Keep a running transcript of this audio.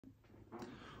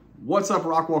What's up,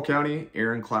 Rockwall County?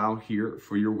 Aaron Clough here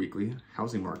for your weekly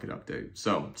housing market update.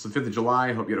 So it's the 5th of July.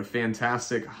 I hope you had a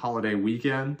fantastic holiday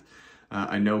weekend.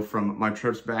 I know from my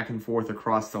trips back and forth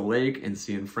across the lake and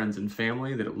seeing friends and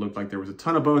family that it looked like there was a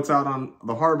ton of boats out on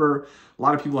the harbor, a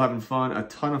lot of people having fun, a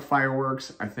ton of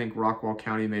fireworks. I think Rockwall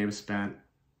County may have spent,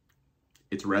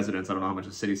 its residents, I don't know how much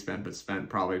the city spent, but spent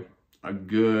probably a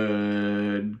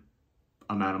good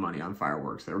amount of money on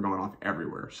fireworks. They were going off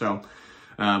everywhere. So,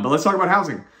 but let's talk about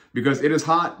housing, because it is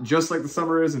hot, just like the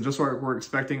summer is, and just what we're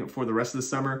expecting for the rest of the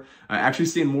summer. Actually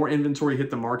seeing more inventory hit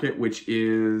the market, which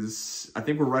is, I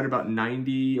think we're right about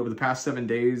 90 over the past 7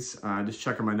 days. Just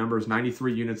checking my numbers,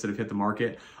 93 units that have hit the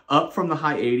market, up from the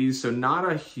high 80s. So not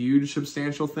a huge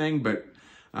substantial thing, but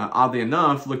oddly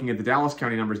enough, looking at the Dallas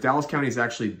County numbers, Dallas County is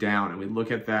actually down, and we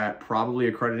look at that, probably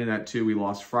accrediting that to we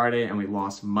lost Friday and we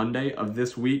lost Monday of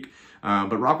this week, but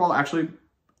Rockwall actually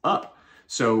up.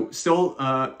 So still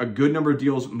a good number of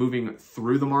deals moving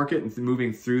through the market and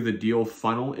moving through the deal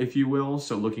funnel, if you will.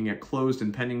 So looking at closed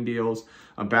and pending deals,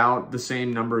 about the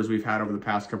same numbers we've had over the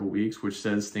past couple of weeks, which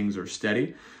says things are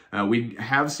steady. We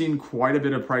have seen quite a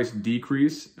bit of price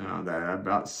decrease,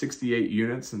 about 68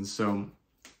 units. And so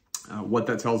what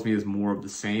that tells me is more of the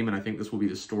same. And I think this will be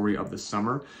the story of the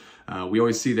summer. We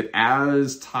always see that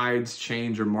as tides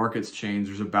change or markets change,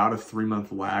 there's about a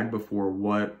 3-month lag before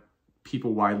what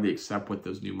people widely accept what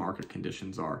those new market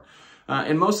conditions are.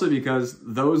 And mostly because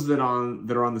those that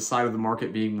are on the side of the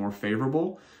market being more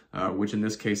favorable, which in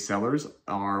this case sellers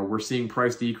are, we're seeing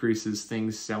price decreases,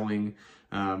 things selling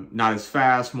not as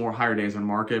fast, more higher days on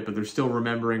market, but they're still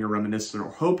remembering or reminiscing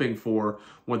or hoping for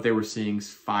what they were seeing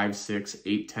 5, 6,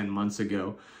 8, 10 months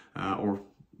ago, or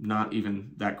not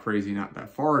even that crazy, not that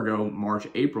far ago, March,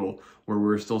 April, where we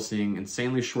were still seeing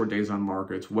insanely short days on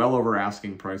markets, well over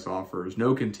asking price offers,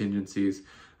 no contingencies,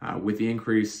 with the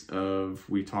increase of,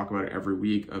 we talk about it every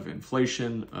week, of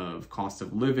inflation, of cost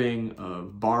of living,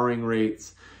 of borrowing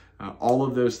rates. All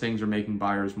of those things are making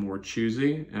buyers more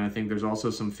choosy. And I think there's also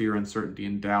some fear, uncertainty,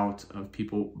 and doubt of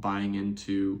people buying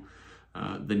into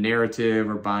the narrative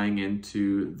or buying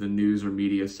into the news or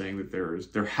media saying that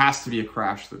there has to be a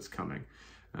crash that's coming.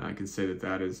 I can say that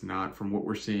that is not, from what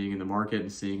we're seeing in the market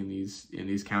and seeing in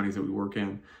these counties that we work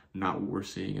in, not what we're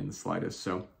seeing in the slightest.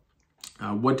 So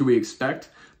what do we expect?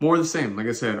 More of the same. Like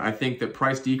I said, I think that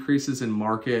price decreases in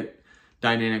market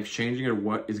dynamics changing are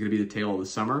what is going to be the tale of the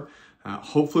summer.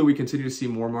 Hopefully we continue to see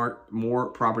more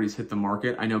properties hit the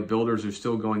market. I know builders are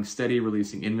still going steady,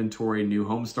 releasing inventory. New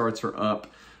home starts are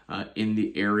up in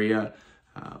the area.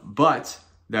 But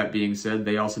that being said,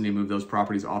 they also need to move those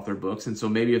properties off their books. And so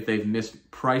maybe if they've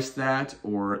mispriced that,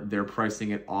 or they're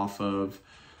pricing it off of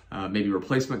maybe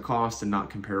replacement costs and not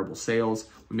comparable sales,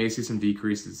 we may see some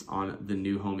decreases on the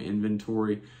new home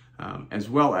inventory, as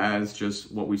well as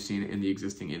just what we've seen in the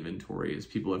existing inventory is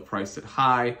people have priced it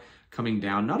high, coming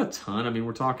down, not a ton. I mean,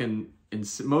 we're talking, in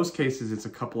most cases, it's a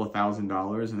couple of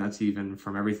 $1,000s, and that's even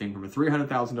from everything from a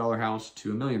 $300,000 house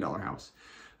to $1 million house.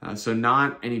 So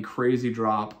not any crazy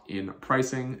drop in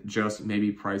pricing, just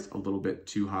maybe priced a little bit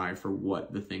too high for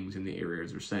what the things in the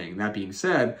areas are saying. That being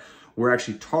said, we're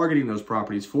actually targeting those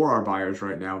properties for our buyers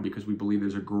right now because we believe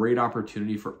there's a great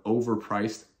opportunity for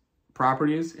overpriced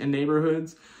properties in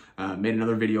neighborhoods. Made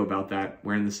another video about that,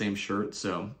 wearing the same shirt,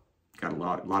 so got a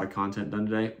lot of content done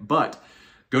today. But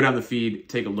go down the feed,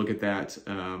 take a look at that.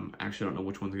 Actually, I don't know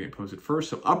which one's gonna get posted first,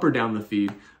 so up or down the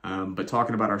feed, but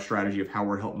talking about our strategy of how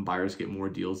we're helping buyers get more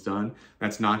deals done.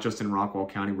 That's not just in Rockwall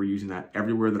County. We're using that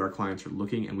everywhere that our clients are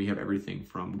looking, and we have everything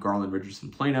from Garland, Richardson,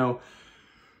 Plano,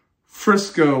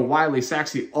 Frisco, Wiley,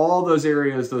 Saxe, all those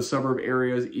areas, those suburb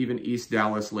areas, even East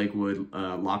Dallas, Lakewood,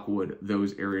 Lockwood,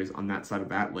 those areas on that side of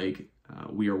that lake,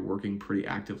 we are working pretty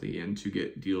actively in to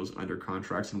get deals under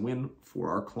contracts and win for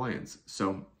our clients.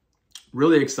 So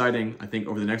really exciting. I think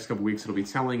over the next couple of weeks, it'll be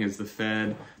telling as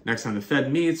next time the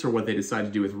Fed meets or what they decide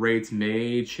to do with rates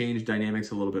may change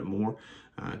dynamics a little bit more.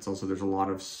 It's also, there's a lot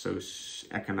of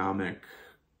economic,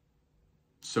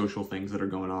 social things that are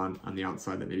going on the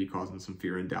outside that may be causing some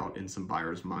fear and doubt in some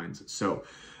buyers' minds. So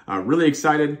really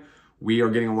excited. We are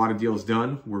getting a lot of deals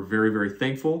done. We're very, very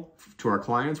thankful to our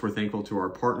clients. We're thankful to our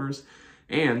partners.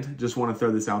 And just want to throw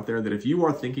this out there that if you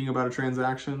are thinking about a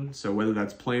transaction, so whether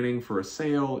that's planning for a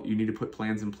sale, you need to put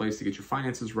plans in place to get your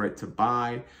finances right to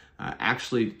buy,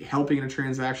 actually helping in a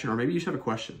transaction, or maybe you just have a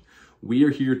question. We are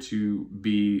here to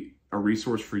be a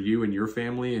resource for you and your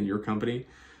family and your company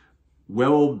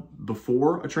well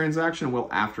before a transaction and well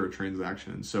after a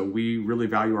transaction. So we really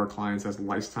value our clients as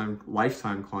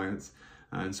lifetime clients.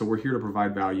 And so we're here to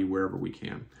provide value wherever we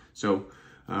can. So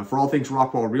for all things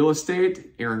Rockwall Real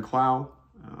Estate, Aaron Clough,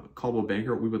 Caldwell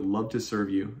Banker, we would love to serve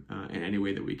you in any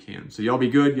way that we can. So y'all be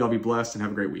good, y'all be blessed, and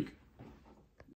have a great week.